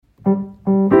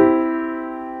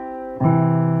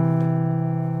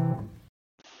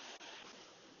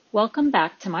Welcome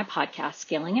back to my podcast,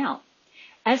 Scaling Out.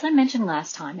 As I mentioned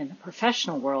last time, in the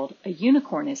professional world, a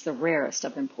unicorn is the rarest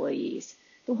of employees,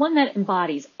 the one that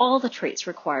embodies all the traits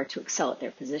required to excel at their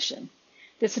position.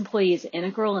 This employee is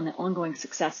integral in the ongoing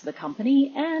success of the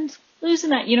company, and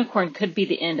losing that unicorn could be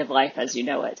the end of life as you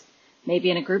know it. Maybe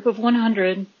in a group of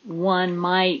 100, one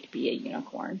might be a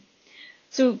unicorn.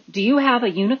 So do you have a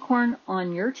unicorn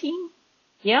on your team?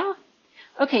 Yeah?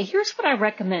 Okay, here's what I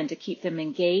recommend to keep them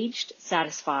engaged,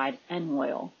 satisfied, and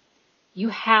loyal. You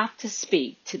have to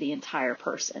speak to the entire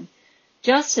person.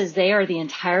 Just as they are the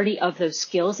entirety of those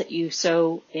skills that you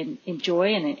so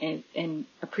enjoy and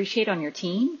appreciate on your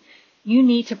team, you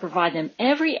need to provide them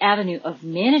every avenue of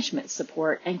management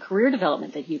support and career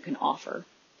development that you can offer.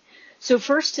 So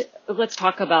first, let's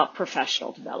talk about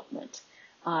professional development.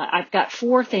 I've got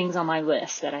 4 things on my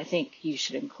list that I think you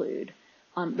should include.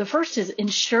 The first is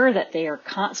ensure that they are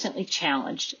constantly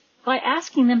challenged by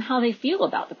asking them how they feel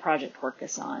about the project work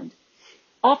assigned.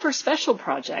 Offer special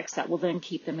projects that will then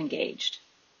keep them engaged.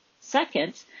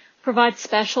 Second, provide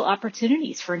special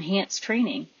opportunities for enhanced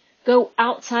training. Go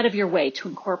outside of your way to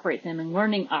incorporate them in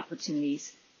learning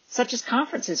opportunities, such as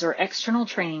conferences or external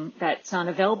training that's not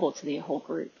available to the whole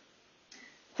group.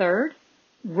 Third,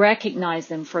 recognize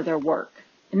them for their work.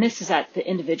 And this is at the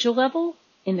individual level,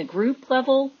 in the group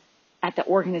level, at the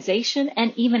organization,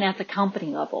 and even at the company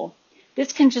level.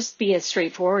 This can just be as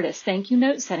straightforward as thank you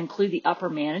notes that include the upper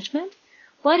management,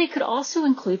 but it could also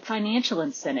include financial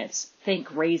incentives.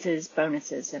 Think raises,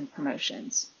 bonuses, and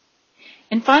promotions.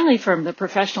 And finally, from the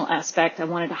professional aspect, I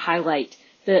wanted to highlight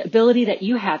the ability that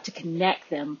you have to connect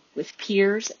them with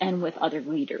peers and with other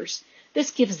leaders.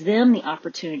 This gives them the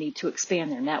opportunity to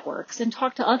expand their networks and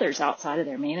talk to others outside of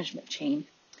their management chain.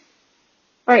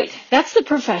 All right, that's the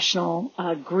professional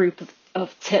group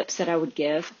of tips that I would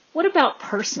give. What about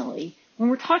personally? When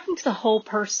we're talking to the whole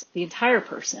person, the entire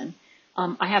person,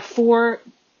 I have 4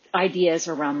 ideas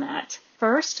around that.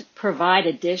 First, provide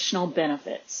additional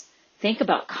benefits. Think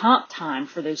about comp time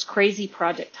for those crazy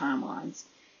project timelines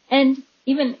and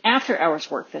even after hours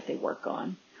work that they work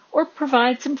on. Or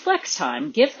provide some flex time.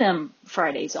 Give them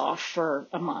Fridays off for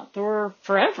a month or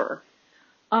forever.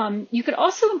 You could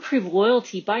also improve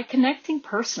loyalty by connecting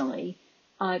personally.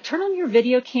 Turn on your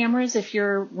video cameras if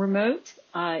you're remote.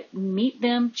 Meet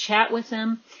them, chat with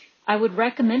them. I would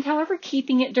recommend, however,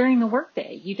 keeping it during the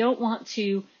workday. You don't want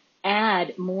to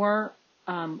add more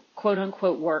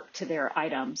quote-unquote work to their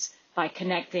items by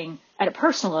connecting at a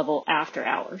personal level after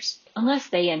hours, unless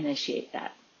they initiate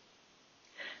that.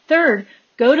 Third,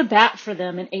 go to bat for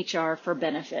them in HR for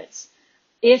benefits.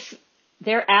 If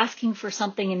they're asking for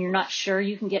something and you're not sure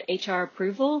you can get HR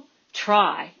approval,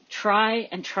 try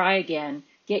again.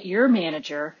 Get your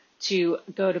manager to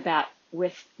go to bat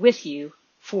with you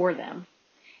for them.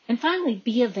 And finally,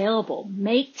 be available.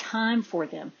 Make time for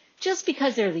them. Just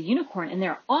because they're the unicorn and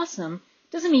they're awesome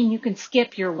doesn't mean you can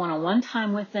skip your one-on-one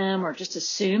time with them or just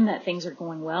assume that things are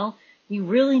going well. You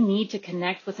really need to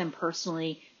connect with them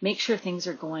personally, make sure things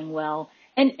are going well,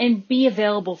 and be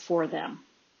available for them.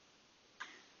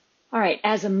 All right,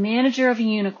 as a manager of a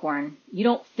unicorn, you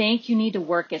don't think you need to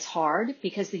work as hard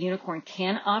because the unicorn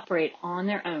can operate on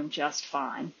their own just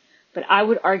fine. But I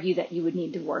would argue that you would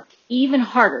need to work even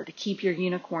harder to keep your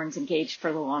unicorns engaged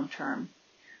for the long term.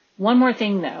 One more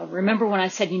thing though, remember when I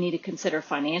said you need to consider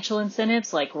financial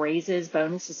incentives like raises,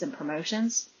 bonuses, and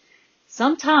promotions?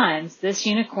 Sometimes this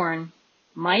unicorn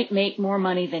might make more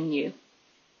money than you.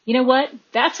 You know what?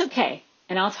 That's okay.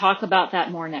 And I'll talk about that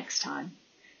more next time.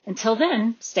 Until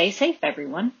then, stay safe,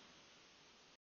 everyone.